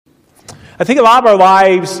I think a lot of our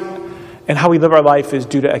lives and how we live our life is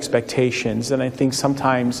due to expectations. And I think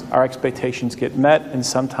sometimes our expectations get met and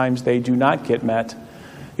sometimes they do not get met.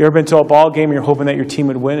 You ever been to a ball game and you're hoping that your team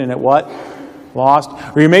would win and it what? Lost?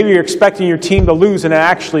 Or maybe you're expecting your team to lose and it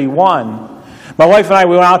actually won. My wife and I,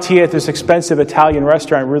 we went out to eat at this expensive Italian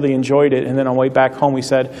restaurant, really enjoyed it. And then on the way back home we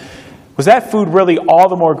said, was that food really all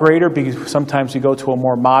the more greater? Because sometimes we go to a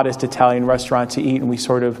more modest Italian restaurant to eat and we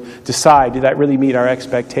sort of decide, did that really meet our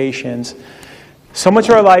expectations? So much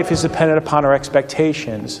of our life is dependent upon our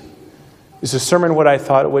expectations. Is the sermon what I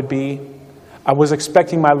thought it would be? I was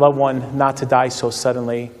expecting my loved one not to die so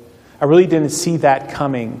suddenly. I really didn't see that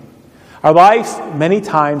coming. Our life, many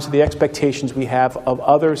times, the expectations we have of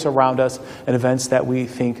others around us and events that we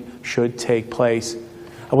think should take place.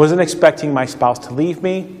 I wasn't expecting my spouse to leave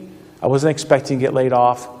me. I wasn't expecting to get laid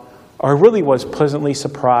off. Or I really was pleasantly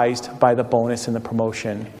surprised by the bonus and the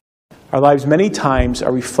promotion. Our lives many times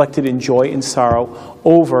are reflected in joy and sorrow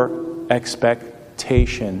over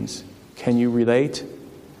expectations. Can you relate?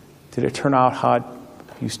 Did it turn out how it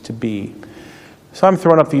used to be? So I'm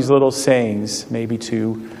throwing up these little sayings, maybe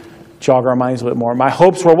to jog our minds a little more. My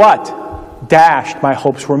hopes were what? Dashed. My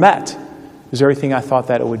hopes were met. It was everything I thought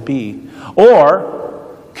that it would be.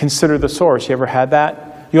 Or, consider the source. You ever had that?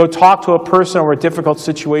 You go talk to a person over a difficult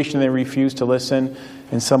situation and they refuse to listen,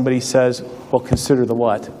 and somebody says, well, consider the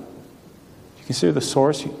what? You consider the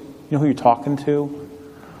source? You know who you're talking to?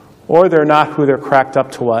 Or they're not who they're cracked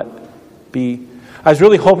up to what? Be. I was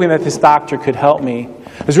really hoping that this doctor could help me.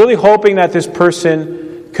 I was really hoping that this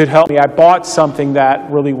person could help me. I bought something that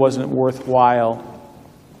really wasn't worthwhile.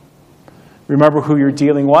 Remember who you're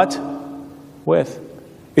dealing what? With.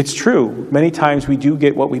 It's true. Many times we do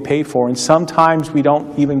get what we pay for, and sometimes we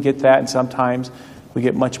don't even get that, and sometimes we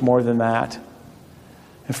get much more than that.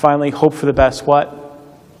 And finally, hope for the best what?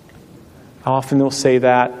 Often they'll say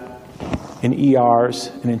that in ERs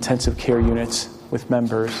and intensive care units with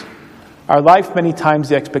members. Our life, many times,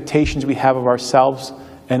 the expectations we have of ourselves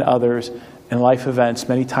and others and life events,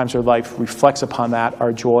 many times our life reflects upon that,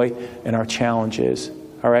 our joy and our challenges,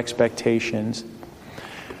 our expectations.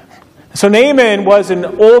 So Naaman was an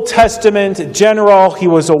Old Testament general. He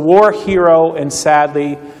was a war hero, and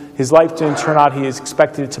sadly, his life didn't turn out he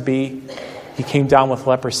expected it to be. He came down with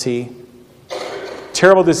leprosy.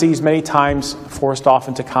 Terrible disease, many times forced off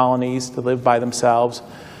into colonies to live by themselves.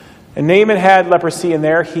 And Naaman had leprosy, and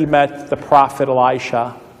there he met the prophet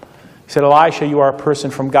Elisha. He said, Elisha, you are a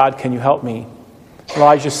person from God. Can you help me?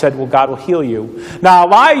 Elijah said, well, God will heal you. Now,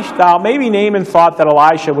 maybe Naaman thought that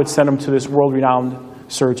Elisha would send him to this world-renowned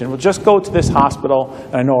surgeon. Well, just go to this hospital,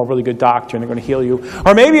 and I know a really good doctor, and they're going to heal you.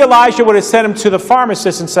 Or maybe Elijah would have sent him to the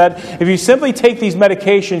pharmacist and said, if you simply take these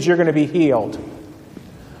medications, you're going to be healed.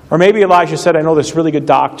 Or maybe Elijah said, I know this really good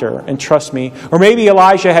doctor, and trust me. Or maybe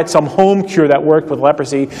Elijah had some home cure that worked with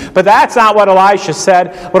leprosy. But that's not what Elisha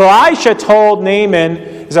said. What Elisha told Naaman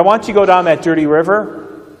is, I want you to go down that dirty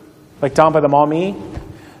river, like down by the Maumee,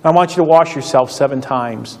 and I want you to wash yourself 7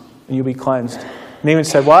 times, and you'll be cleansed. Naaman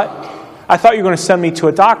said, what? I thought you were going to send me to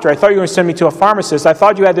a doctor. I thought you were going to send me to a pharmacist. I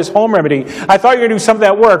thought you had this home remedy. I thought you were going to do something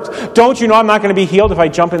that worked. Don't you know I'm not going to be healed if I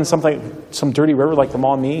jump in some dirty river like the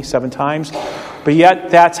Maumee 7 times? But yet,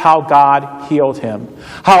 that's how God healed him.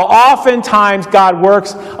 How oftentimes God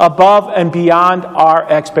works above and beyond our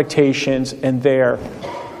expectations, and there,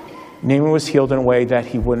 Naaman was healed in a way that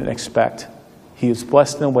he wouldn't expect. He was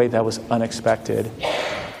blessed in a way that was unexpected.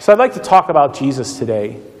 So I'd like to talk about Jesus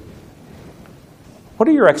today. What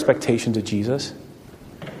are your expectations of Jesus?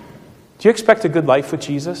 Do you expect a good life with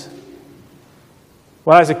Jesus?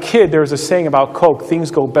 When I was a kid, there was a saying about Coke, things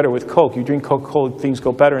go better with Coke. You drink Coca-Cola, things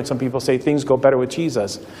go better, and some people say things go better with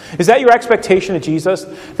Jesus. Is that your expectation of Jesus?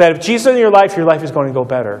 That if Jesus is in your life is going to go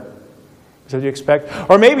better? Is that what you expect?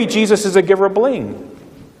 Or maybe Jesus is a giver of bling.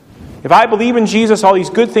 If I believe in Jesus, all these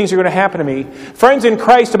good things are going to happen to me. Friends in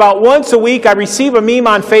Christ, about once a week, I receive a meme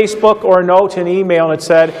on Facebook or a note, an email, and it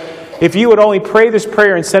said, if you would only pray this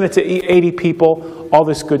prayer and send it to 80 people, all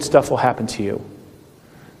this good stuff will happen to you.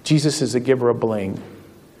 Jesus is a giver of bling.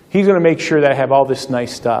 He's going to make sure that I have all this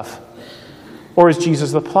nice stuff. Or is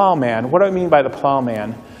Jesus the plowman? What do I mean by the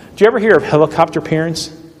plowman? Do you ever hear of helicopter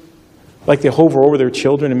parents? Like they hover over their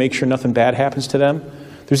children and make sure nothing bad happens to them?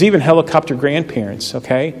 There's even helicopter grandparents,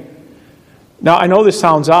 okay? Now, I know this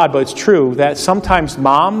sounds odd, but it's true that sometimes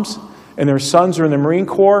moms and their sons are in the Marine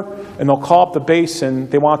Corps, and they'll call up the base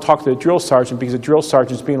and they want to talk to the drill sergeant because the drill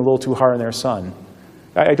sergeant's being a little too hard on their son.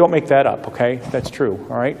 I don't make that up, okay? That's true,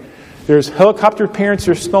 all right? There's helicopter parents,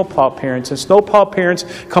 there's snowplow parents, and snowplow parents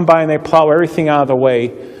come by and they plow everything out of the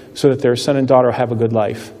way so that their son and daughter will have a good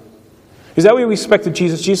life. Is that what we expect of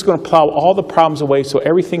Jesus? Jesus is going to plow all the problems away so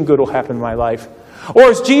everything good will happen in my life? Or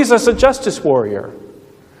is Jesus a justice warrior?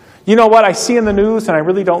 You know what I see in the news, and I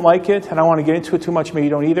really don't like it, and I don't want to get into it too much, maybe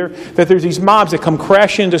you don't either, that there's these mobs that come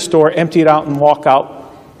crash into a store, empty it out, and walk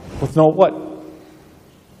out with no what?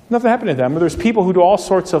 Nothing happened to them. Or there's people who do all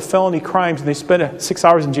sorts of felony crimes, and they spend 6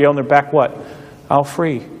 hours in jail, and they're back what? Out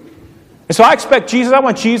free. And so I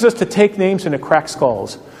want Jesus to take names and to crack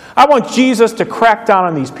skulls. I want Jesus to crack down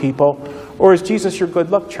on these people. Or is Jesus your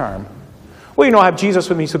good luck charm? Well, you know, I have Jesus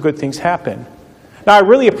with me so good things happen. Now, I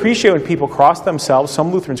really appreciate when people cross themselves.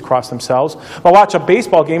 Some Lutherans cross themselves. I'll watch a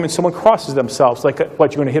baseball game and someone crosses themselves. Like,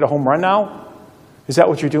 what, you're going to hit a home run now? Is that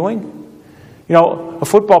what you're doing? You know, a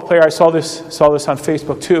football player, I saw this on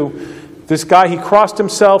Facebook too. This guy, he crossed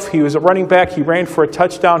himself. He was a running back. He ran for a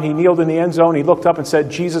touchdown. He kneeled in the end zone. He looked up and said,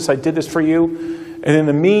 Jesus, I did this for you. And in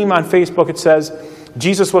the meme on Facebook, it says,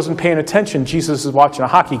 Jesus wasn't paying attention. Jesus is watching a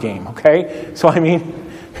hockey game, okay? So, I mean,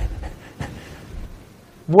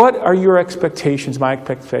 what are your expectations, my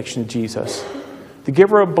expectation of Jesus? The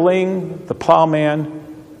giver of bling, the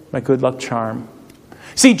plowman, my good luck charm.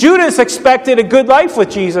 See, Judas expected a good life with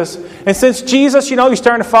Jesus. And since Jesus, you know, he's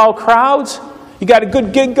starting to follow crowds, you got a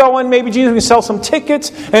good gig going, maybe Jesus can sell some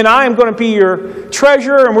tickets, and I am going to be your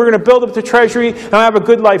treasurer, and we're going to build up the treasury, and I have a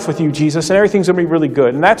good life with you, Jesus, and everything's going to be really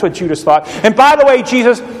good. And that's what Judas thought. And by the way,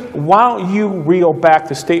 Jesus, why don't you reel back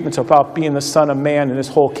the statements about being the Son of Man and this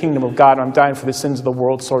whole kingdom of God, and I'm dying for the sins of the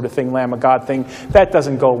world sort of thing, Lamb of God thing. That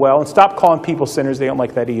doesn't go well. And stop calling people sinners. They don't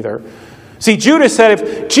like that either. See, Judas said,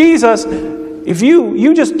 if Jesus, if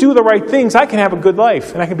you just do the right things, I can have a good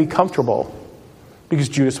life, and I can be comfortable. Because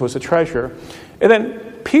Judas was a treasurer. And then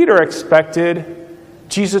Peter expected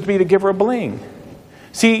Jesus to be the giver of bling.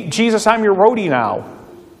 See, Jesus, I'm your roadie now.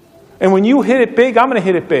 And when you hit it big, I'm going to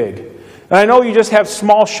hit it big. And I know you just have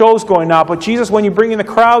small shows going now, but Jesus, when you bring in the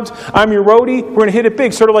crowds, I'm your roadie, we're going to hit it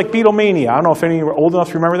big, sort of like Beatlemania. I don't know if any of you are old enough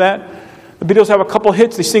to remember that. The Beatles have a couple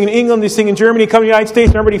hits. They sing in England, they sing in Germany, come to the United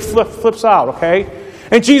States, and everybody flips out, okay?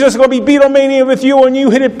 And Jesus is going to be Beatlemania with you. When you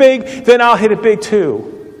hit it big, then I'll hit it big too.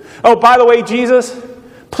 Oh, by the way, Jesus,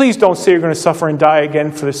 please don't say you're going to suffer and die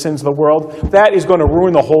again for the sins of the world. That is going to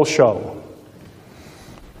ruin the whole show.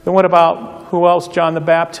 Then what about, who else? John the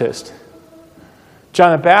Baptist.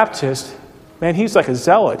 John the Baptist, man, he's like a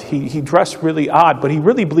zealot. He dressed really odd, but he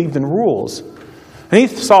really believed in rules. And he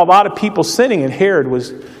saw a lot of people sinning, and Herod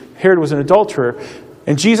was an adulterer.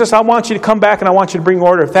 And Jesus, I want you to come back and I want you to bring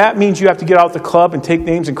order. If that means you have to get out the club and take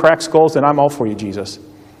names and crack skulls, then I'm all for you, Jesus.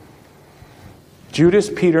 Judas,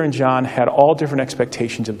 Peter, and John had all different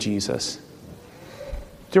expectations of Jesus.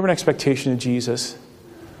 Different expectations of Jesus.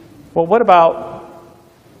 Well, what about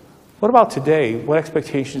today? What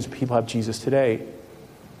expectations do people have of Jesus today?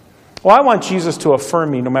 Well, I want Jesus to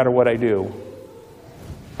affirm me no matter what I do.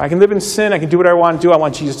 I can live in sin. I can do what I want to do. I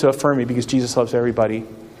want Jesus to affirm me because Jesus loves everybody.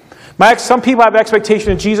 Some people have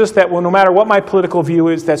expectation of Jesus that, well, no matter what my political view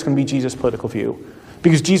is, that's going to be Jesus' political view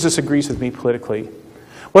because Jesus agrees with me politically.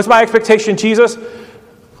 What's my expectation of Jesus?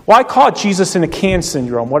 Well, I call it Jesus in a can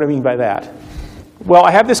syndrome. What do I mean by that? Well,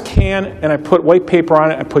 I have this can, and I put white paper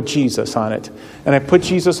on it, and I put Jesus on it. And I put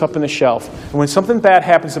Jesus up on the shelf. And when something bad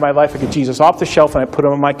happens in my life, I get Jesus off the shelf, and I put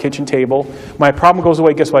him on my kitchen table. My problem goes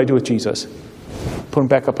away. Guess what I do with Jesus? Put him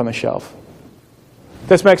back up on the shelf.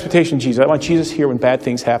 That's my expectation of Jesus. I want Jesus here when bad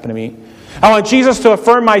things happen to me. I want Jesus to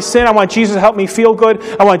affirm my sin. I want Jesus to help me feel good.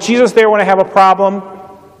 I want Jesus there when I have a problem.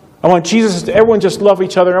 I want Jesus to, everyone just love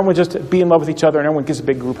each other, everyone just be in love with each other, and everyone gives a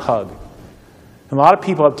big group hug. And a lot of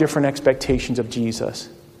people have different expectations of Jesus.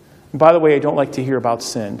 And by the way, I don't like to hear about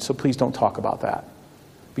sin, so please don't talk about that.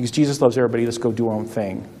 Because Jesus loves everybody, let's go do our own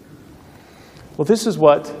thing. Well, this is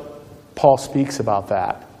what Paul speaks about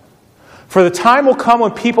that. For the time will come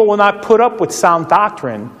when people will not put up with sound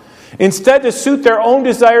doctrine. Instead, to suit their own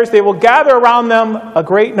desires, they will gather around them a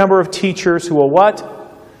great number of teachers who will what?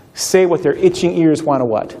 Say what their itching ears want to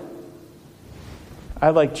what? I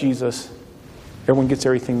like Jesus. Everyone gets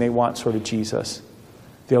everything they want, sort of Jesus.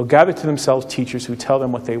 They'll gather to themselves teachers who tell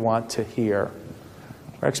them what they want to hear.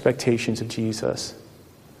 Our expectations of Jesus.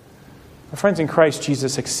 My friends in Christ,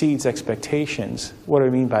 Jesus exceeds expectations. What do I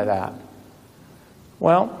mean by that?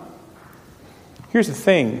 Well, here's the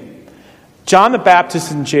thing. John the Baptist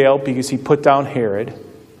is in jail because he put down Herod.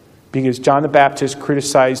 Because John the Baptist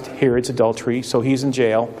criticized Herod's adultery, so he's in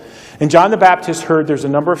jail. And John the Baptist heard there's a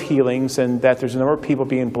number of healings and that there's a number of people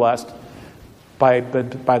being blessed by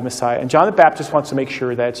the Messiah. And John the Baptist wants to make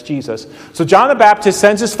sure that it's Jesus. So John the Baptist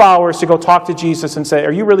sends his followers to go talk to Jesus and say,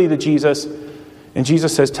 are you really the Jesus? And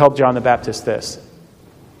Jesus says, tell John the Baptist this.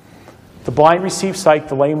 The blind receive sight,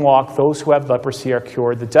 the lame walk, those who have leprosy are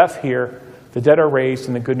cured, the deaf hear, The dead are raised,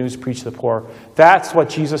 and the good news preached to the poor. That's what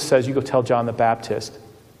Jesus says. You go tell John the Baptist.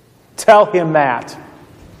 Tell him that.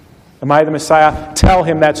 Am I the Messiah? Tell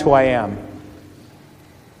him that's who I am.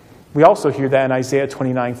 We also hear that in Isaiah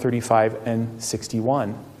 29, 35, and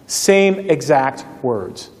 61. Same exact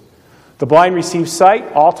words. The blind receive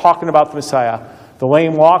sight, all talking about the Messiah. The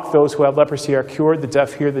lame walk, those who have leprosy are cured, the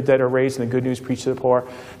deaf hear, the dead are raised, and the good news preached to the poor.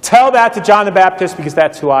 Tell that to John the Baptist because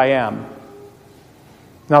that's who I am.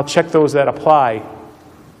 Now check those that apply.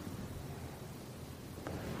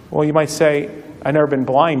 Well, you might say, I've never been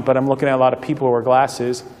blind, but I'm looking at a lot of people who wear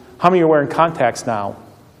glasses. How many are wearing contacts now?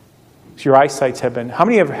 So your eyesights have been... How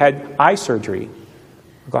many have had eye surgery?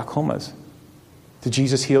 Glaucomas. Did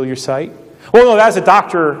Jesus heal your sight? Well, no, that was a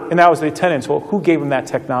doctor and that was the attendants. Well, who gave him that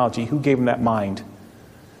technology? Who gave him that mind?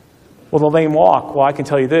 Well, the lame walk. Well, I can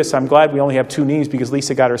tell you this. I'm glad we only have 2 knees because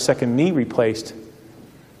Lisa got her second knee replaced.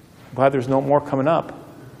 I'm glad there's no more coming up.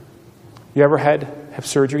 You ever have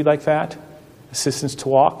surgery like that? Assistance to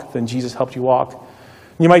walk? Then Jesus helped you walk.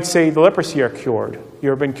 You might say the leprosy are cured.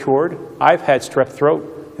 You ever been cured? I've had strep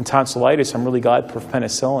throat and tonsillitis. I'm really glad for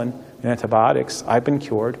penicillin and antibiotics. I've been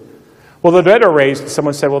cured. Well, the dead are raised.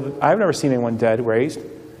 Someone said, well, I've never seen anyone dead raised.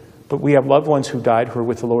 But we have loved ones who died who are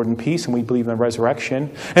with the Lord in peace, and we believe in the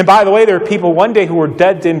resurrection. And by the way, there are people one day who were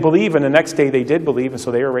dead, didn't believe, and the next day they did believe, and so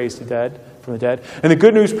they were raised from the dead. And the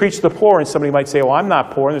good news preached to the poor, and somebody might say, well, I'm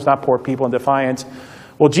not poor, and there's not poor people in Defiance.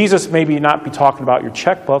 Well, Jesus may not be talking about your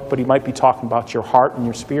checkbook, but he might be talking about your heart and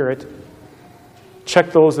your spirit.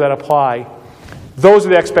 Check those that apply. Those are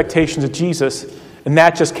the expectations of Jesus, and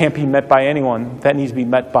that just can't be met by anyone. That needs to be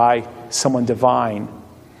met by someone divine,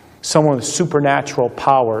 someone with supernatural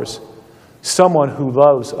powers, someone who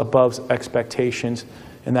loves above expectations,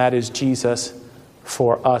 and that is Jesus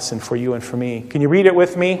for us and for you and for me. Can you read it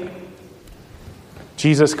with me?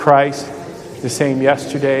 Jesus Christ, the same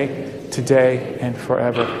yesterday, today, and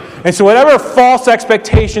forever. And so whatever false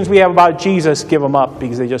expectations we have about Jesus, give them up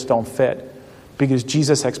because they just don't fit. Because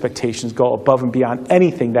Jesus' expectations go above and beyond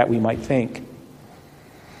anything that we might think.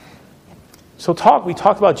 So we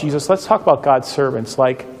talked about Jesus. Let's talk about God's servants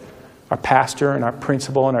like our pastor and our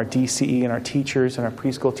principal and our DCE and our teachers and our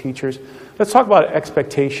preschool teachers. Let's talk about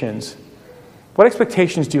expectations. What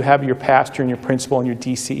expectations do you have of your pastor and your principal and your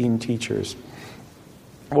DCE and teachers?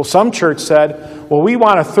 Well, some church said, well, we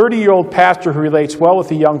want a 30-year-old pastor who relates well with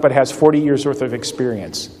the young but has 40 years worth of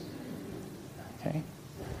experience. Okay?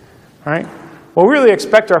 All right? Well, we really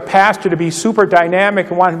expect our pastor to be super dynamic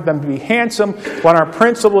and want them to be handsome, want our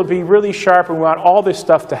principal to be really sharp, and we want all this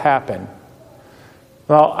stuff to happen.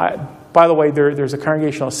 Well, by the way, there's a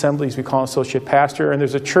congregational assemblies we call an associate pastor, and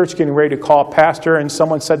there's a church getting ready to call a pastor, and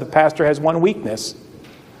someone said the pastor has one weakness.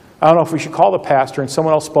 I don't know if we should call the pastor, and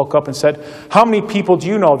someone else spoke up and said, how many people do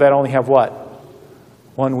you know that only have what?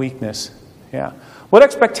 One weakness. Yeah. What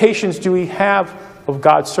expectations do we have of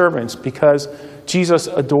God's servants? Because Jesus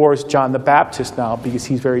adores John the Baptist now because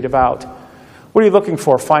he's very devout. What are you looking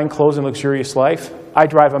for? Fine clothes and luxurious life? I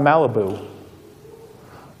drive a Malibu.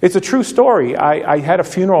 It's a true story. I had a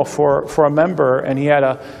funeral for a member, and he had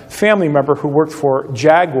a family member who worked for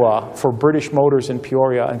Jaguar, for British Motors in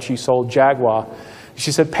Peoria, and she sold Jaguar.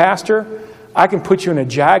 She said, Pastor, I can put you in a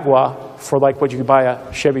Jaguar for like what you could buy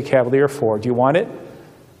a Chevy Cavalier for. Do you want it?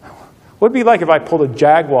 What would it be like if I pulled a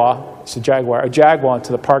Jaguar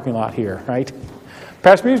into the parking lot here, right?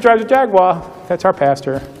 Pastor Muse drives a Jaguar. That's our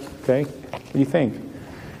pastor. Okay? What do you think?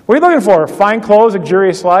 What are you looking for? Fine clothes,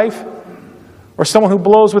 luxurious life? Or someone who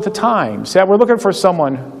blows with the times? Yeah, we're looking for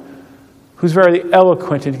someone who's very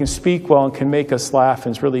eloquent and can speak well and can make us laugh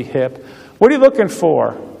and is really hip. What are you looking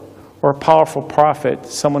for? Or a powerful prophet,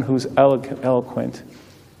 someone who's eloquent.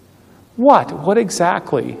 What? What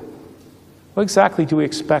exactly? What exactly do we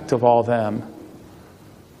expect of all them?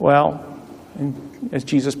 Well, as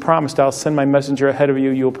Jesus promised, I'll send my messenger ahead of you.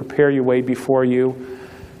 You'll prepare your way before you.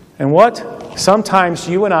 And what? Sometimes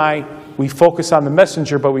you and I, we focus on the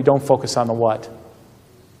messenger, but we don't focus on the what?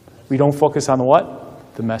 We don't focus on the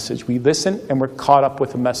what? The message. We listen and we're caught up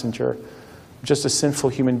with the messenger. Just a sinful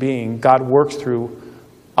human being. God works through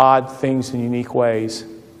odd things in unique ways.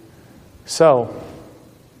 So,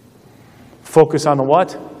 focus on the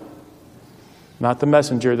what? Not the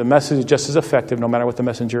messenger. The message is just as effective no matter what the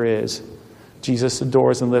messenger is. Jesus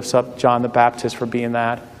adores and lifts up John the Baptist for being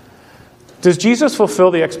that. Does Jesus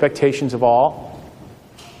fulfill the expectations of all?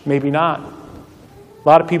 Maybe not. A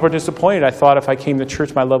lot of people are disappointed. I thought if I came to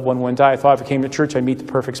church, my loved one wouldn't die. I thought if I came to church, I'd meet the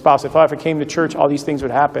perfect spouse. I thought if I came to church, all these things would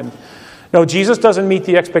happen. No, Jesus doesn't meet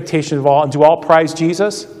the expectations of all. And do all prize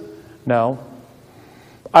Jesus? No.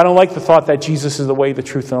 I don't like the thought that Jesus is the way, the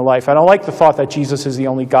truth, and the life. I don't like the thought that Jesus is the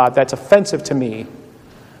only God. That's offensive to me.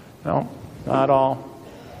 No. Not all.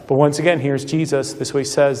 But once again, here's Jesus. This way he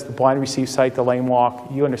says, the blind receive sight, the lame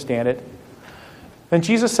walk. You understand it. Then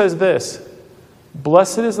Jesus says this,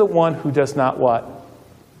 blessed is the one who does not what?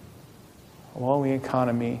 Only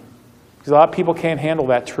encounter me. Because a lot of people can't handle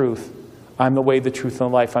that truth. I'm the way, the truth,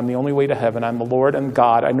 and the life. I'm the only way to heaven. I'm the Lord and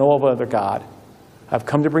God. I know of other God. I've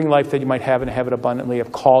come to bring life that you might have and have it abundantly.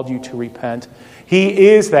 I've called you to repent. He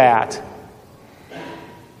is that.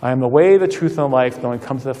 I am the way, the truth, and the life. No one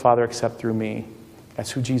comes to the Father except through me.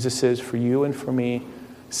 That's who Jesus is for you and for me.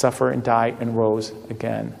 Suffer and die and rose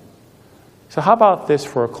again. So how about this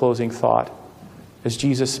for a closing thought? As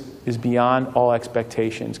Jesus is beyond all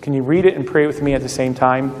expectations. Can you read it and pray with me at the same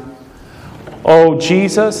time? Oh,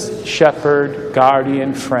 Jesus, shepherd,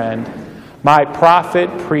 guardian, friend, my prophet,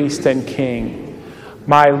 priest, and king,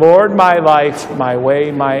 my Lord, my life, my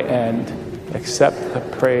way, my end, accept the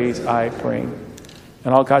praise I bring.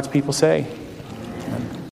 And all God's people say,